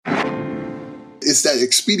It's that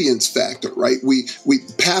expedience factor, right? We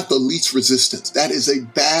path of least resistance. That is a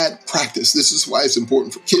bad practice. This is why it's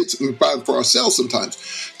important for kids and for ourselves sometimes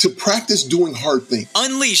to practice doing hard things.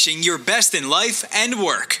 Unleashing your best in life and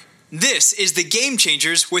work. This is the Game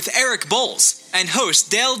Changers with Eric Bowles and host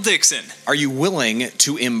Dale Dixon. Are you willing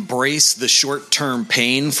to embrace the short-term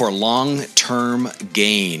pain for long-term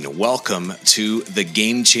gain? Welcome to the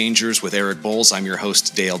Game Changers with Eric Bowles. I'm your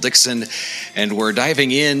host, Dale Dixon, and we're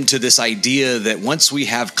diving into this idea that once we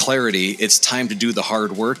have clarity, it's time to do the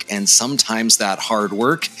hard work, and sometimes that hard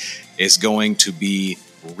work is going to be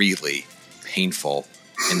really painful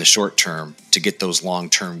in the short term to get those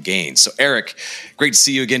long-term gains. So Eric, great to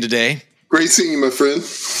see you again today. Great seeing you, my friend.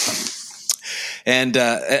 And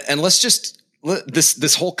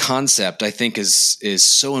this whole concept, I think, is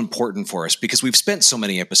so important for us because we've spent so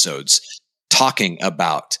many episodes talking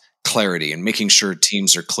about clarity and making sure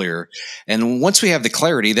teams are clear. And once we have the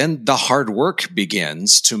clarity, then the hard work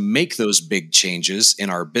begins to make those big changes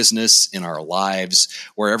in our business, in our lives,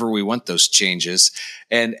 wherever we want those changes.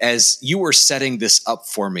 And as you were setting this up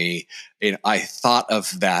for me, I thought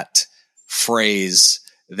of that phrase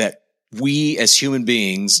that we as human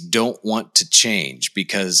beings don't want to change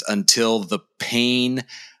because until the pain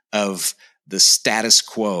of the status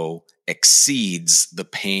quo exceeds the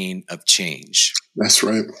pain of change. That's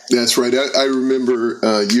right. That's right. I remember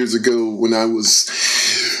years ago when I was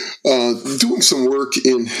doing some work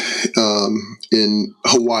in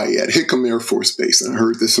Hawaii at Hickam Air Force Base. And I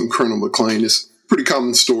heard this from Colonel McLean. It's a pretty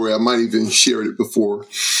common story. I might even shared it before,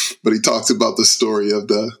 but he talks about the story of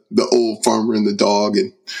the old farmer and the dog.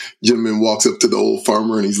 And gentleman walks up to the old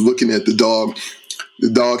farmer and he's looking at the dog. The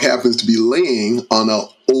dog happens to be laying on an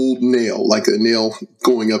old nail, like a nail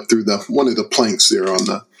going up through one of the planks there on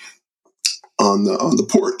the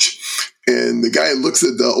porch. And the guy looks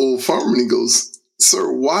at the old farmer and he goes,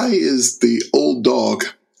 "Sir, why is the old dog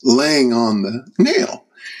laying on the nail?"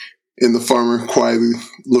 And the farmer quietly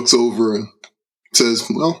looks over and says,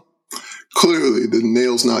 "Well, clearly the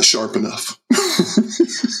nail's not sharp enough."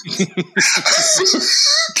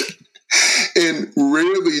 And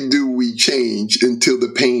rarely do we change until the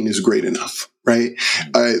pain is great enough, right?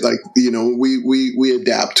 We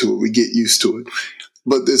adapt to it, we get used to it.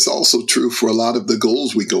 But it's also true for a lot of the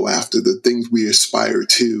goals we go after, the things we aspire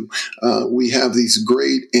to. We have these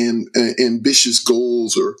great and ambitious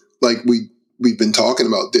goals, or like we've been talking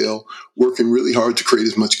about, Dale, working really hard to create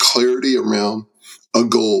as much clarity around a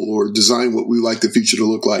goal or design what we like the future to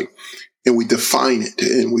look like. And we define it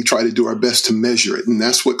and we try to do our best to measure it. And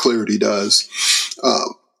that's what clarity does.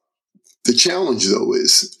 The challenge, though,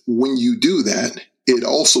 is when you do that, it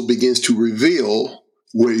also begins to reveal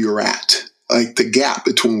where you're at, like the gap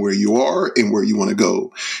between where you are and where you want to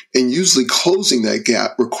go. And usually closing that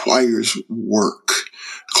gap requires work.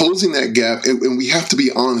 Closing that gap, and we have to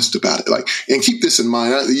be honest about it. And keep this in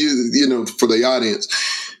mind, for the audience.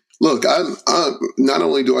 Look, I'm not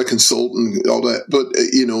only do I consult and all that, but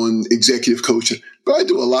in executive coaching, but I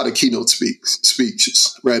do a lot of keynote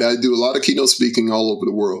speeches, right? I do a lot of keynote speaking all over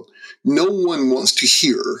the world. No one wants to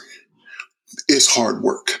hear it's hard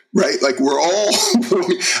work, right? Like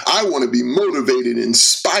I want to be motivated,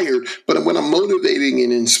 inspired, but what I'm motivating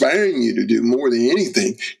and inspiring you to do more than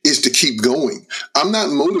anything is to keep going. I'm not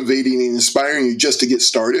motivating and inspiring you just to get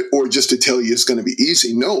started or just to tell you it's going to be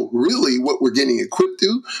easy. No, really what we're getting equipped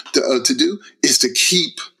to do is to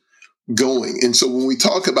keep going. And so when we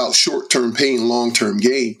talk about short-term pain, long-term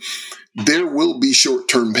gain, there will be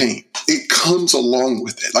short-term pain. It comes along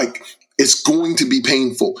with it. It's going to be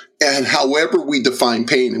painful. And however we define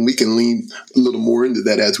pain, and we can lean a little more into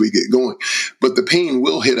that as we get going, but the pain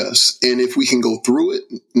will hit us. And if we can go through it,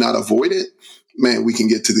 not avoid it, man, we can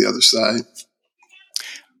get to the other side.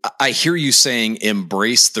 I hear you saying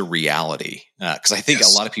embrace the reality, because I think a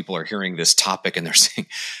lot of people are hearing this topic and they're saying,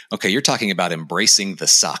 okay, you're talking about embracing the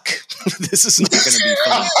suck. This is not going to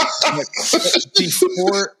be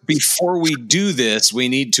fun. Before we do this, we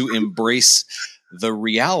need to embrace the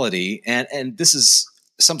reality. And this is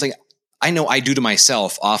something I know I do to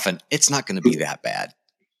myself often. It's not going to be that bad.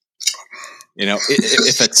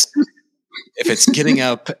 If it's getting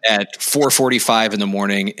up at 4:45 in the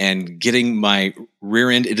morning and getting my rear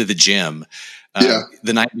end into the gym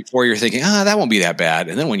the night before, you're thinking, that won't be that bad.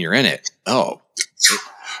 And then when you're in it, for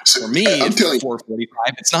me, at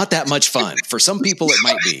 4:45, it's not that much fun. For some people, it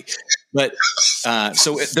might be. But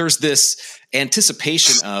so there's this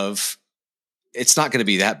anticipation of it's not going to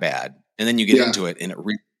be that bad. And then you get into it and it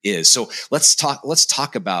really is. So let's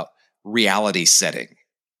talk about reality setting.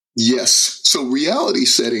 Yes. So reality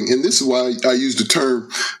setting, and this is why I use the term,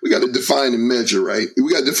 we got to define and measure, right?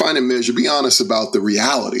 We got to define and measure, be honest about the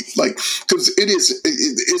reality. Like, because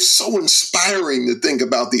it's so inspiring to think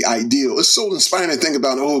about the ideal. It's so inspiring to think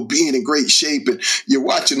about, being in great shape, and you're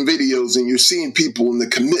watching videos and you're seeing people and the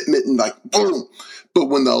commitment and like, boom. But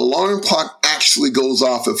when the alarm clock actually goes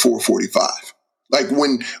off at 4:45, like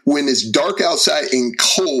when it's dark outside and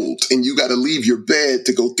cold and you got to leave your bed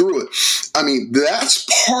to go through it. I mean, that's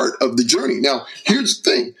part of the journey. Now, here's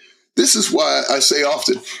the thing. This is why I say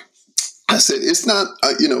often, I said, it's not,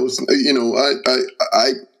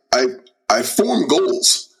 I form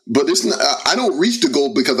goals, but it's not, I don't reach the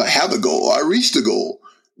goal because I have a goal. I reach the goal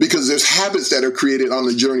because there's habits that are created on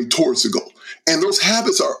the journey towards the goal. And those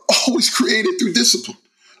habits are always created through discipline.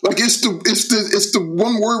 Like it's the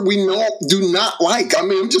one word we do not like. I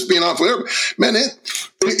mean, I'm just being honest with everybody. Man,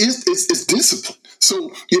 it's discipline.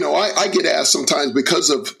 So, I get asked sometimes because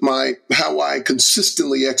of how I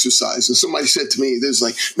consistently exercise. And somebody said to me, there's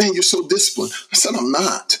like, man, you're so disciplined. I said, I'm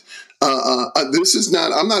not.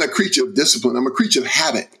 I'm not a creature of discipline. I'm a creature of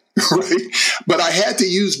habit, right? But I had to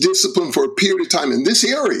use discipline for a period of time in this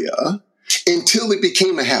area until it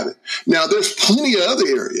became a habit. Now, there's plenty of other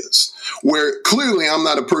areas where clearly I'm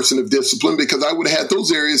not a person of discipline because I would have had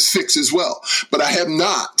those areas fixed as well. But I have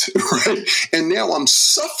not, right? And now I'm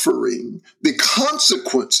suffering the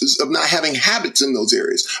consequences of not having habits in those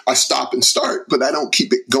areas. I stop and start, but I don't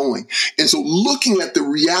keep it going. And so looking at the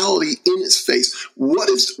reality in its face,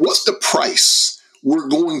 what's the price we're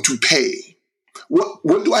going to pay? What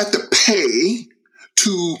do I have to pay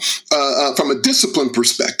to, from a discipline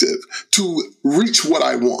perspective, to reach what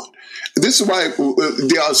I want? This is why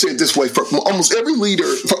I'll say it this way: for almost every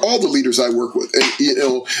leader, for all the leaders I work with,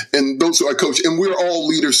 and those who I coach, and we're all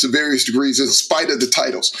leaders to various degrees in spite of the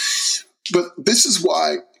titles. But this is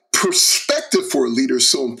why perspective for a leader is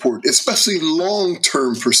so important, especially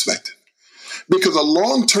long-term perspective. Because a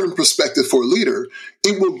long-term perspective for a leader,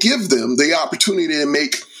 it will give them the opportunity to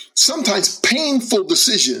make sometimes painful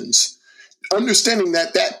decisions, understanding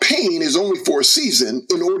that pain is only for a season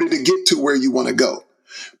in order to get to where you want to go.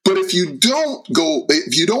 But if you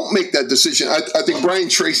don't make that decision, I think Brian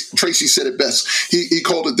Tracy said it best. He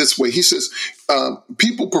called it this way. He says,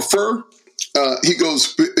 people prefer, he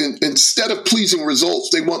goes, instead of pleasing results,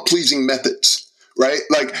 they want pleasing methods. Right?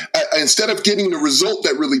 Like instead of getting the result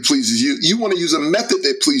that really pleases you, you want to use a method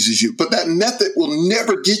that pleases you, but that method will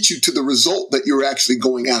never get you to the result that you're actually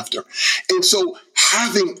going after. And so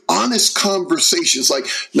having honest conversations, like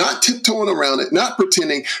not tiptoeing around it, not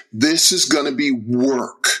pretending this is going to be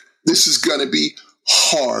work. This is going to be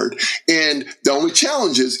hard. And the only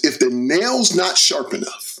challenge is if the nail's not sharp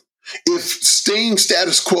enough, if staying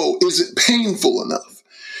status quo isn't painful enough,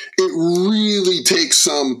 it really takes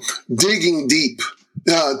some digging deep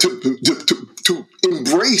to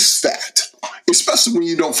embrace that, especially when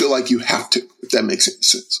you don't feel like you have to, if that makes any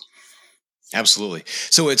sense. Absolutely.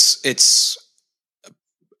 So it's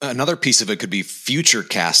another piece of it could be future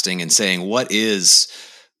casting and saying, what is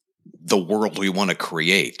the world we want to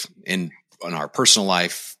create in our personal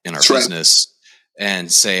life, in our business,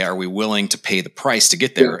 and say, are we willing to pay the price to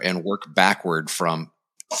get there and work backward from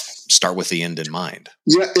start with the end in mind?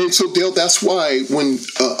 Yeah, and so Dale, that's why when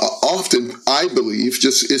often I believe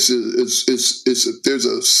there's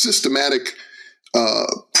a systematic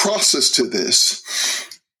process to this,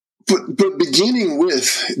 but beginning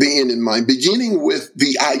with the end in mind, beginning with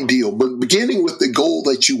the ideal, but beginning with the goal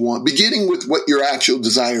that you want, beginning with what your actual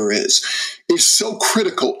desire is so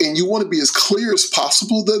critical, and you want to be as clear as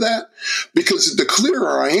possible to that, because the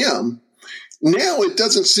clearer I am, now it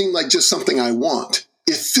doesn't seem like just something I want.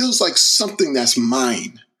 It feels like something that's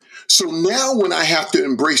mine. So now when I have to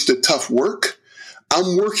embrace the tough work,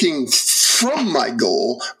 I'm working from my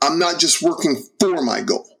goal. I'm not just working for my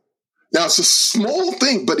goal. Now, it's a small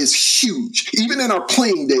thing, but it's huge. Even in our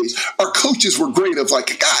playing days, our coaches were great of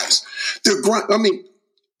like, guys,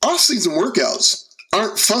 off-season workouts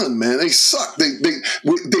aren't fun, man. They suck. They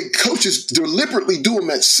coaches deliberately do them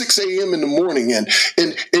at 6 a.m. in the morning.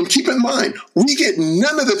 And keep in mind, we get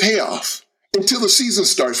none of the payoff until the season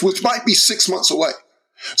starts, which might be 6 months away.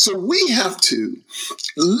 So we have to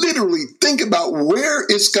literally think about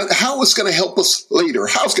how it's going to help us later.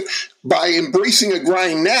 By embracing a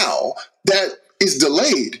grind now that is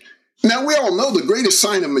delayed. Now, we all know the greatest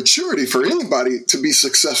sign of maturity for anybody to be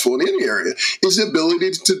successful in any area is the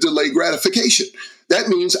ability to delay gratification. That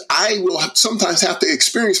means I will sometimes have to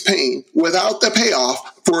experience pain without the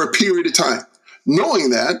payoff for a period of time, knowing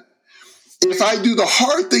that if I do the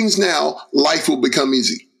hard things now, life will become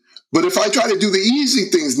easy. But if I try to do the easy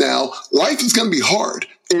things now, life is going to be hard.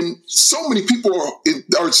 And so many people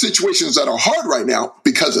are in situations that are hard right now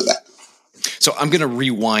because of that. So I'm going to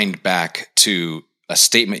rewind back to a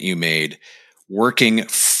statement you made, working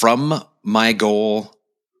from my goal,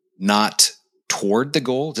 not toward the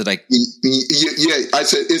goal. Did I? Yeah, I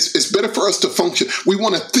said it's better for us to function. We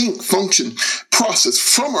want to think, function, process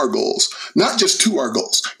from our goals, not just to our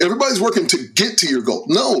goals. Everybody's working to get to your goal.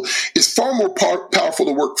 No, it's far more powerful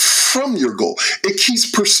to work from your goal. It keeps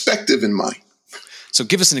perspective in mind. So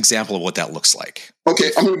give us an example of what that looks like.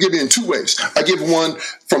 Okay, I'm going to give you in two ways. I give one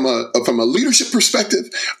from a leadership perspective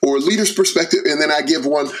or a leader's perspective, and then I give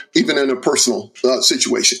one even in a personal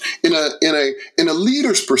situation. In a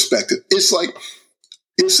leader's perspective, it's like,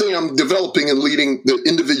 let's say I'm developing and leading the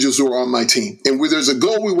individuals who are on my team, and where there's a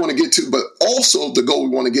goal we want to get to, but also the goal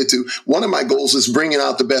we want to get to. One of my goals is bringing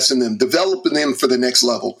out the best in them, developing them for the next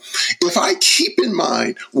level. If I keep in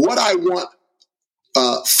mind what I want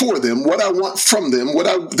for them, what I want from them,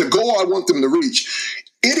 the goal I want them to reach,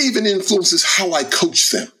 it even influences how I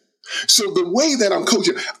coach them. So the way that I'm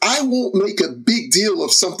coaching, I won't make a big deal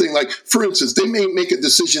of something like, for instance, they may make a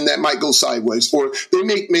decision that might go sideways, or they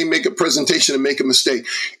may make a presentation and make a mistake.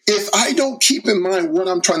 If I don't keep in mind what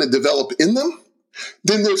I'm trying to develop in them,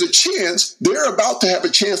 then there's a chance they're about to have a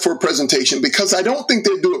chance for a presentation. Because I don't think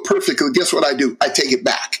they do it perfectly, guess what I do? I take it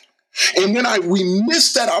back. And then we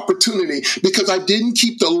missed that opportunity because I didn't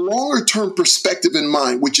keep the longer term perspective in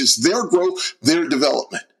mind, which is their growth, their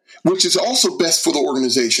development, which is also best for the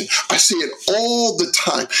organization. I see it all the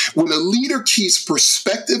time. When a leader keeps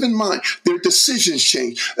perspective in mind, their decisions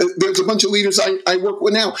change. There's a bunch of leaders I work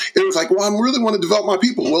with now. It was like, well, I really want to develop my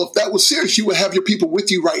people. Well, if that was serious, you would have your people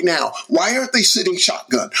with you right now. Why aren't they sitting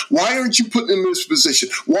shotgun? Why aren't you putting them in this position?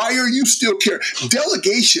 Why are you still caring?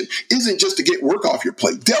 Delegation isn't just to get work off your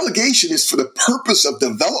plate. Delegation is for the purpose of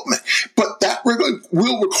development. But that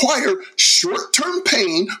will require short-term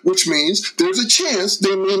pain, which means there's a chance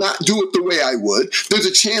they may not do it the way I would. There's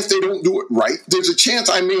a chance they don't do it right. There's a chance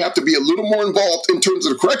I may have to be a little more involved in terms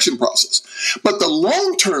of the correction process. But the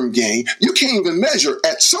long-term gain, you can't even measure.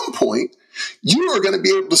 At some point, you are going to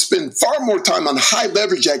be able to spend far more time on high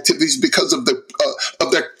leverage activities because of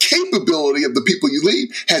their capability of the people you lead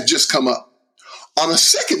has just come up. On a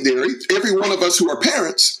secondary, every one of us who are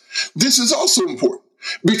parents, this is also important.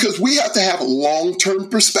 Because we have to have a long-term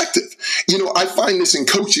perspective. I find this in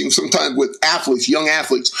coaching sometimes with athletes, young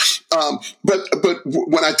athletes. But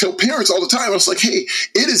when I tell parents all the time, I was like, hey,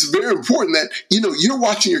 it is very important that, you're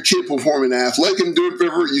watching your kid perform in athletic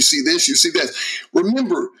endeavor. You see this, you see that.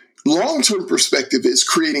 Remember, long-term perspective is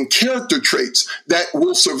creating character traits that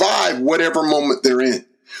will survive whatever moment they're in.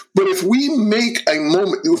 But if we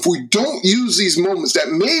if we don't use these moments, that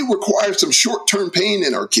may require some short-term pain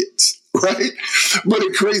in our kids. Right? But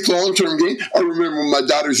it creates long-term gain. I remember when my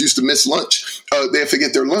daughters used to miss lunch. They'd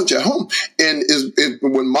forget their lunch at home. And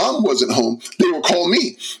when mom wasn't home, they would call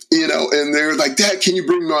me, and they were like, Dad, can you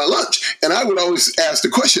bring me my lunch? And I would always ask the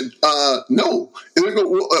question, no. And they go,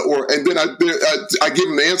 well, and then I give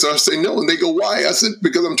them the answer. I say no. And they go, why? I said,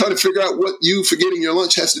 because I'm trying to figure out what you forgetting your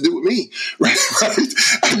lunch has to do with me. Right?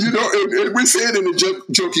 And we say it in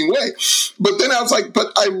a joking way. But then I was like,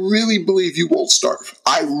 but I really believe you won't starve.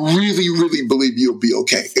 I really believe you'll be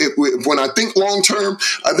okay. When I think long term,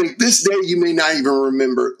 I think this day you may not even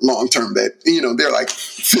remember long term that, they're like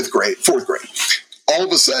 5th grade, 4th grade. All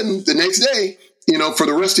of a sudden, the next day, for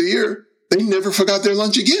the rest of the year, they never forgot their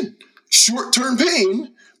lunch again. Short term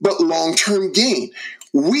pain, but long term gain.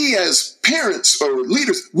 We as parents or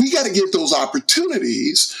leaders, we got to give those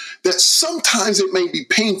opportunities that sometimes it may be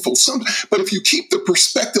painful. But if you keep the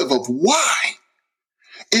perspective of why,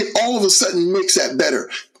 it all of a sudden makes that better.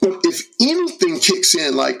 But if anything kicks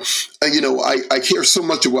in, like, I care so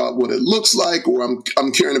much about what it looks like, or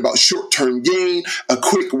I'm caring about short-term gain, a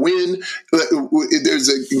quick win. There's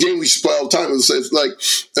a game we play all the time that says, like,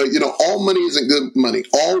 all money isn't good money.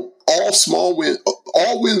 All small wins,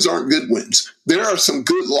 all wins aren't good wins. There are some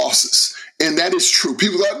good losses. And that is true.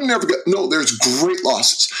 People I've never got, no, there's great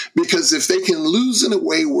losses, because if they can lose in a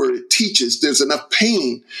way where it teaches, there's enough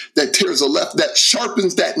pain that tears that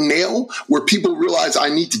sharpens that nail where people realize I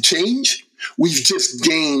need to change. We've just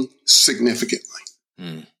gained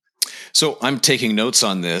significantly. So I'm taking notes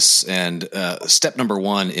on this. And step number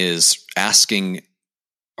 1 is asking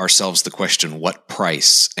ourselves the question, what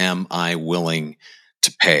price am I willing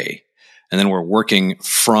to pay? And then we're working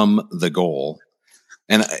from the goal.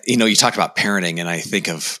 And, you talk about parenting, and I think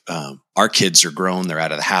of our kids are grown, they're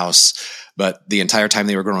out of the house. But the entire time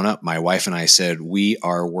they were growing up, my wife and I said, we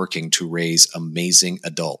are working to raise amazing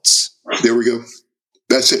adults. There we go.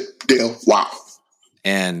 That's it, Dale. Wow.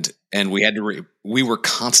 And And we were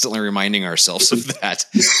constantly reminding ourselves of that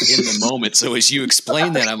in the moment. So as you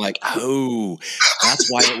explained that, I'm like, oh, that's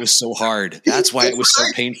why it was so hard. That's why it was so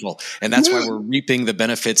painful. And that's why we're reaping the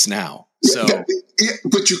benefits now. So,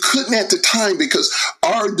 but you couldn't at the time, because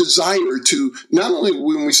our desire to, not only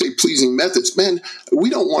when we say pleasing methods, man,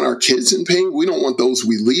 we don't want our kids in pain. We don't want those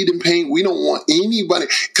we lead in pain. We don't want anybody,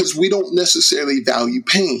 because we don't necessarily value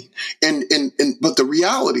pain. But the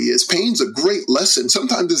reality is, pain's a great lesson.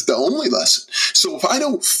 Sometimes it's the only lesson. So if I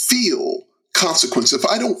don't feel consequence, if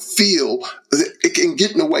I don't feel that it can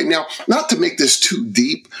get in the way. Now, not to make this too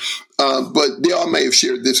deep, but Dale, I may have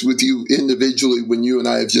shared this with you individually when you and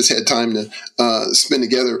I have just had time to spend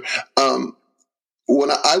together.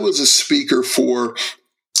 When I was a speaker for,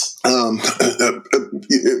 it's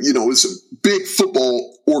a big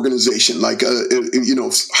football organization, like,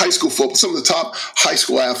 high school football, some of the top high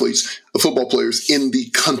school athletes, football players in the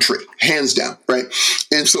country, hands down, right?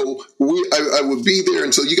 And so I would be there.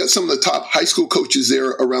 And so you got some of the top high school coaches there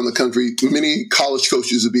around the country. Many college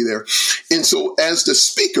coaches would be there. And so as the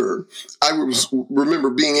speaker, I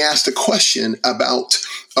remember being asked a question about,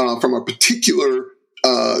 from a particular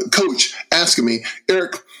coach asking me,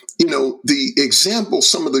 Eric, the example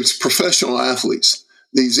some of these professional athletes,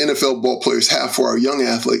 these NFL ball players have for our young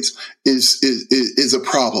athletes is a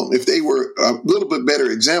problem. If they were a little bit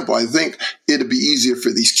better example, I think it'd be easier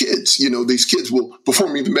for these kids. These kids will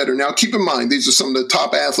perform even better. Now, keep in mind, these are some of the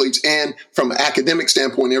top athletes, and from an academic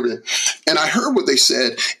standpoint, everything. And I heard what they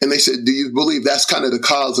said, and they said, do you believe that's kind of the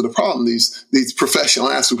cause of the problem, these professional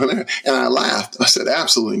athletes? And I laughed. I said,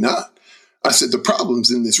 absolutely not. I said, the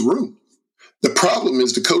problem's in this room. The problem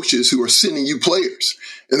is the coaches who are sending you players.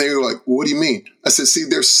 And they were like, what do you mean? I said, see,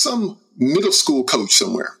 there's some middle school coach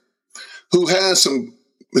somewhere who has a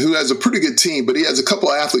pretty good team, but he has a couple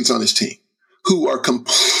of athletes on his team who are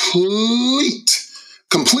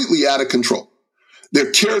completely out of control.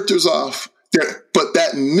 Their character's off. But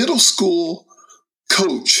that middle school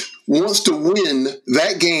coach wants to win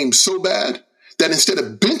that game so bad that instead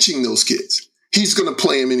of benching those kids, he's going to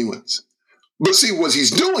play them anyways. But see, what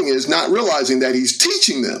he's doing is not realizing that he's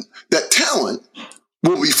teaching them that talent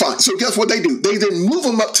will be fine. So guess what they do? They then move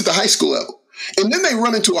them up to the high school level. And then they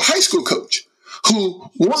run into a high school coach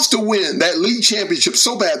who wants to win that league championship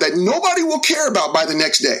so bad that nobody will care about by the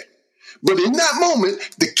next day. But in that moment,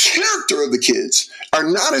 the character of the kids are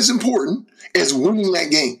not as important as winning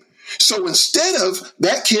that game. So instead of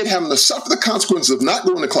that kid having to suffer the consequences of not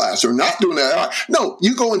going to class or not doing that, no,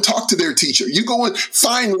 you go and talk to their teacher. You go and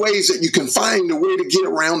find ways that you can find a way to get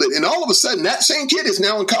around it. And all of a sudden, that same kid is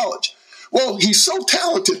now in college. Well, he's so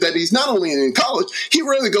talented that he's not only in college, he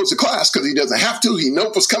rarely goes to class because he doesn't have to. He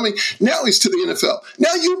knows what's coming. Now he's to the NFL.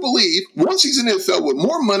 Now you believe once he's in the NFL with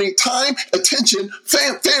more money, time, attention,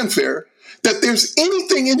 fanfare, that there's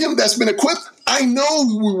anything in him that's been equipped. I know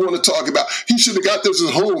we want to talk about, he should have got this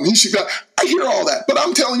at home. I hear all that. But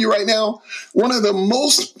I'm telling you right now, one of the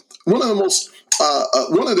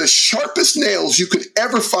sharpest nails you could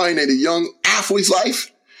ever find in a young athlete's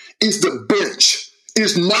life is the bench,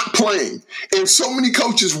 is not playing. And so many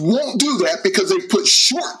coaches won't do that because they put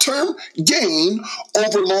short-term gain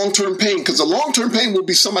over long-term pain, because the long-term pain will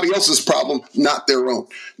be somebody else's problem, not their own.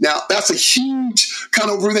 Now, that's a huge kind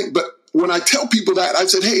of thing, but when I tell people that, I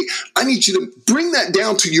said, hey, I need you to bring that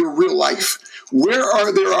down to your real life. Where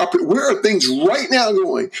are things right now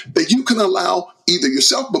going that you can allow either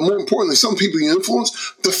yourself, but more importantly, some people you influence,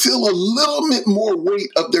 to feel a little bit more weight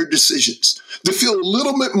of their decisions, to feel a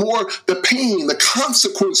little bit more the pain, the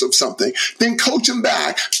consequence of something, then coach them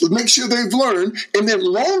back, make sure they've learned, and then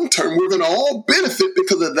long term, we're going to all benefit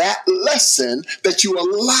because of that lesson that you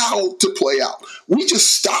allowed to play out. We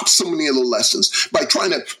just stop so many of the lessons by trying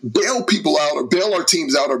to bail people out or bail our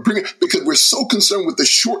teams out or bring it, because we're so concerned with the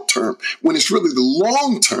short term when it's really the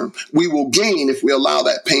long term we will gain if we allow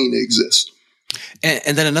that pain to exist.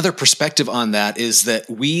 And then another perspective on that is that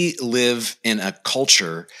we live in a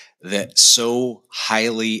culture that so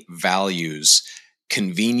highly values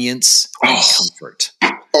convenience and comfort.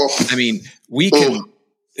 I mean, we can,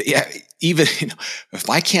 even if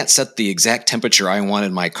I can't set the exact temperature I want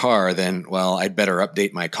in my car, then, well, I'd better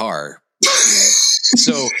update my car.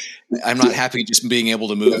 So I'm not happy just being able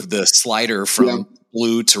to move the slider from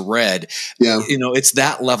blue to red. It's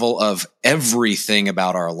that level of everything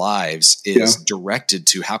about our lives is directed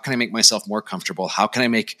to how can I make myself more comfortable? How can I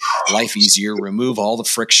make life easier, remove all the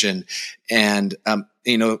friction? And,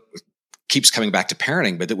 keeps coming back to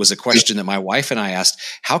parenting, but it was a question that my wife and I asked,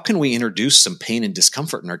 how can we introduce some pain and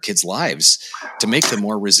discomfort in our kids' lives to make them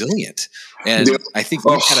more resilient? And I think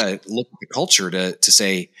we've got to look at the culture to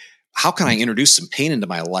say, how can I introduce some pain into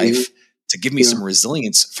my life to give me some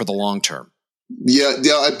resilience for the long term. Yeah.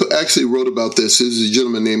 I actually wrote about this. There's a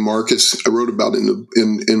gentleman named Marcus. I wrote about it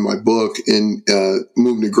in my book in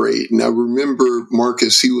Moving to Great. And I remember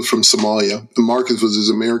Marcus. He was from Somalia. Marcus was his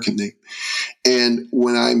American name. And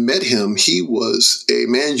when I met him, he was a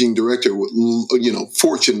managing director with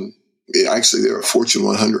Fortune. Actually, they're a Fortune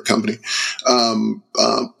 100 company,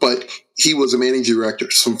 but he was a managing director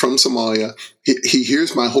from Somalia. He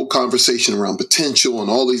hears my whole conversation around potential and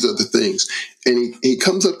all these other things. And he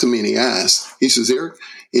comes up to me and he says, Eric,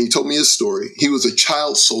 and he told me his story. He was a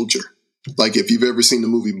child soldier, like if you've ever seen the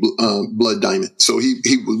movie Blood Diamond. So he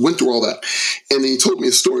went through all that. And then he told me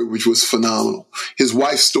a story which was phenomenal. His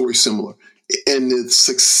wife's story similar. And the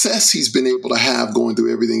success he's been able to have going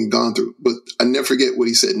through everything he's gone through. But I never forget what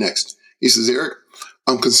he said next. He says, Eric,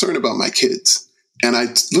 I'm concerned about my kids. And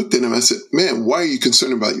I looked at him, I said, man, why are you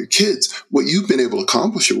concerned about your kids? What you've been able to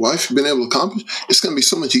accomplish, your wife been able to accomplish, it's going to be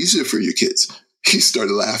so much easier for your kids. He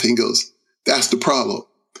started laughing. He goes, that's the problem.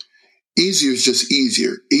 Easier is just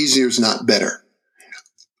easier. Easier is not better.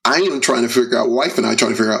 I am trying to figure out, wife and I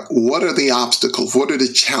trying to figure out, what are the obstacles? What are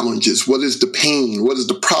the challenges? What is the pain? What is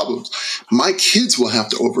the problems my kids will have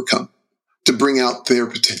to overcome to bring out their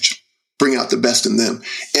potential, bring out the best in them?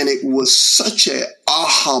 And it was such a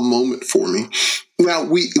aha moment for me. Now,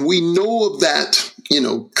 we know of that,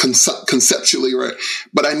 conceptually, right?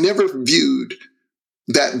 But I never viewed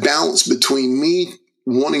that balance between me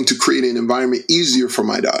wanting to create an environment easier for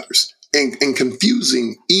my daughters and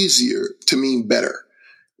confusing easier to mean better.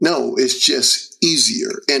 No, it's just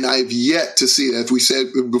easier. And I've yet to see, as we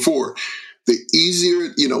said before, the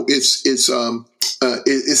easier, it's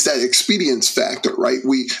that expedience factor, right?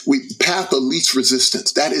 We path of least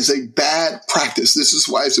resistance. That is a bad practice. This is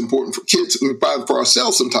why it's important for kids and for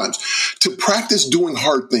ourselves sometimes to practice doing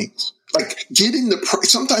hard things. Like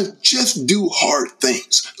sometimes just do hard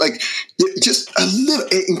things. Like just a little,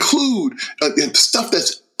 include stuff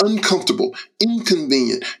that's uncomfortable,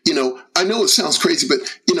 inconvenient. I know it sounds crazy, but,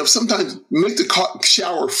 sometimes make the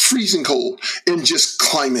shower freezing cold and just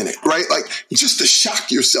climb in it, right? Like just to shock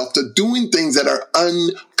yourself to doing things that are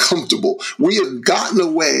uncomfortable. We have gotten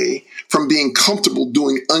away from being comfortable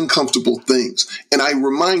doing uncomfortable things. And I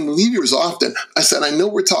remind leaders often, I said, I know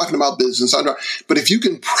we're talking about business, but if you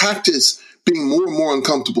can practice being more and more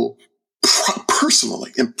uncomfortable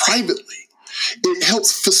personally and privately, it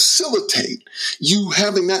helps facilitate you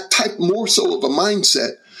having that type more so of a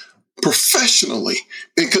mindset professionally,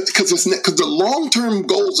 because the long-term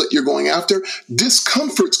goals that you're going after,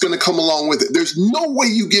 discomfort's going to come along with it. There's no way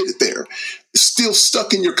you get it there still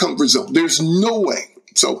stuck in your comfort zone. There's no way.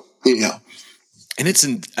 So anyhow.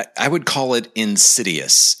 And I would call it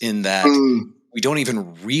insidious in that we don't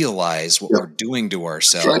even realize what we're doing to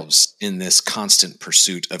ourselves in this constant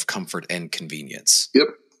pursuit of comfort and convenience. Yep.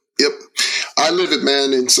 I live it,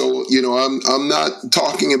 man. And so, I'm not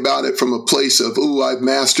talking about it from a place of, I've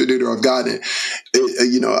mastered it or I've gotten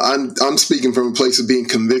it. I'm speaking from a place of being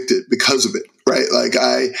convicted because of it, right? Like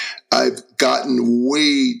I've gotten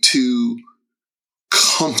way too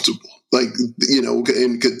comfortable, like,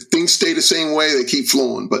 and things stay the same way. They keep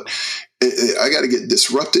flowing, but I got to get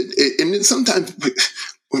disrupted. And then sometimes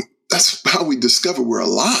that's how we discover we're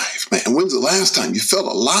alive, man. When's the last time you felt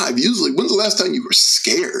alive? Usually, when's the last time you were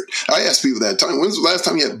scared? I ask people that time. When's the last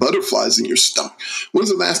time you had butterflies in your stomach? When's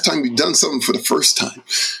the last time you've done something for the first time?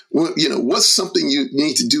 What's something you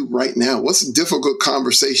need to do right now? What's a difficult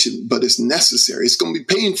conversation, but it's necessary? It's going to be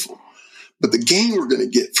painful, but the gain we're going to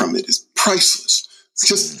get from it is priceless.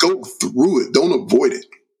 Just go through it. Don't avoid it.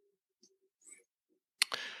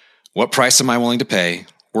 What price am I willing to pay?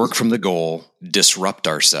 Work from the goal, disrupt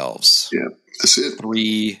ourselves. Yeah, that's it.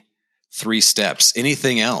 Three steps.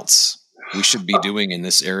 Anything else we should be doing in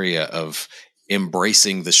this area of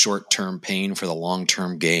embracing the short-term pain for the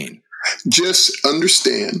long-term gain? Just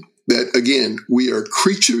understand that, again, we are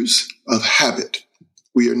creatures of habit.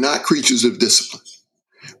 We are not creatures of discipline.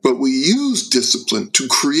 But we use discipline to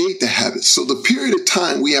create the habit. So the period of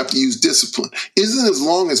time we have to use discipline isn't as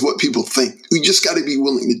long as what people think. We just got to be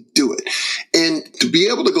willing to do it. And to be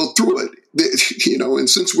able to go through it, and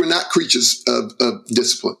since we're not creatures of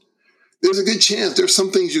discipline, there's a good chance there's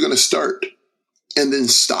some things you're going to start and then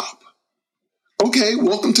stop. Okay,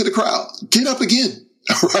 welcome to the crowd. Get up again.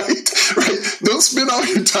 Right? Don't spend all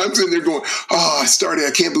your time sitting there going, I started.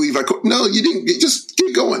 I can't believe I quit. No, you didn't. Just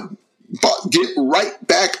get going. But get right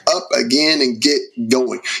back up again and get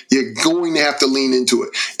going. You're going to have to lean into it.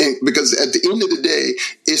 And because at the end of the day,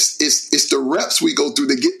 it's the reps we go through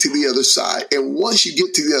to get to the other side. And once you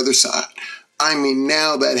get to the other side, I mean,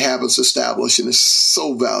 now that habit's established and it's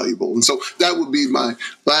so valuable. And so that would be my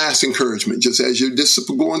last encouragement. Just as you're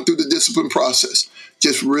going through the discipline process,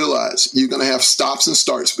 just realize you're going to have stops and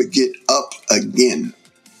starts, but get up again.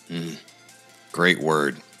 Great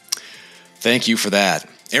word. Thank you for that.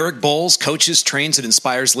 Eric Bowles coaches, trains, and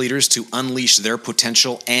inspires leaders to unleash their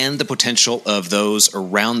potential and the potential of those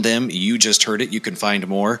around them. You just heard it. You can find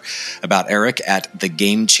more about Eric at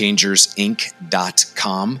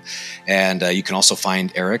thegamechangersinc.com. And you can also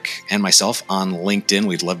find Eric and myself on LinkedIn.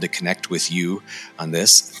 We'd love to connect with you on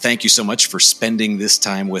this. Thank you so much for spending this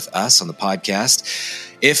time with us on the podcast.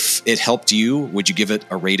 If it helped you, would you give it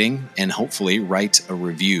a rating and hopefully write a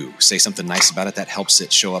review? Say something nice about it. That helps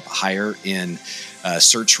it show up higher in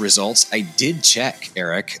search results. I did check,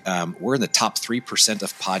 Eric. We're in the top 3%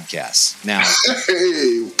 of podcasts now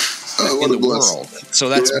in the world. So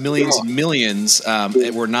that's millions and millions.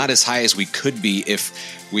 We're not as high as we could be if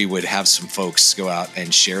we would have some folks go out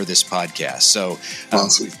and share this podcast. So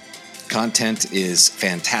content is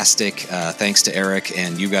fantastic. Thanks to Eric,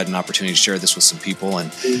 and you got an opportunity to share this with some people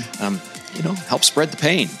and, help spread the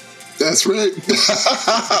pain. That's right.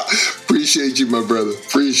 Appreciate you, my brother.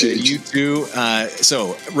 Appreciate you. You too.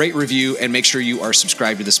 So rate, review, and make sure you are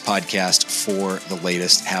subscribed to this podcast for the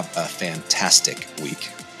latest. Have a fantastic week.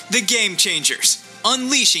 The Game Changers,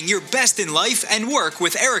 unleashing your best in life and work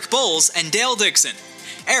with Eric Bowles and Dale Dixon.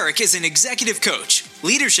 Eric is an executive coach,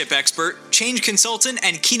 leadership expert, change consultant,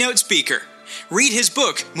 and keynote speaker. Read his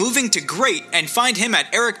book, Moving to Great, and find him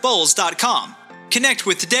at ericbowles.com. Connect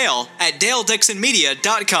with Dale at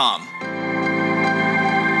daledixonmedia.com.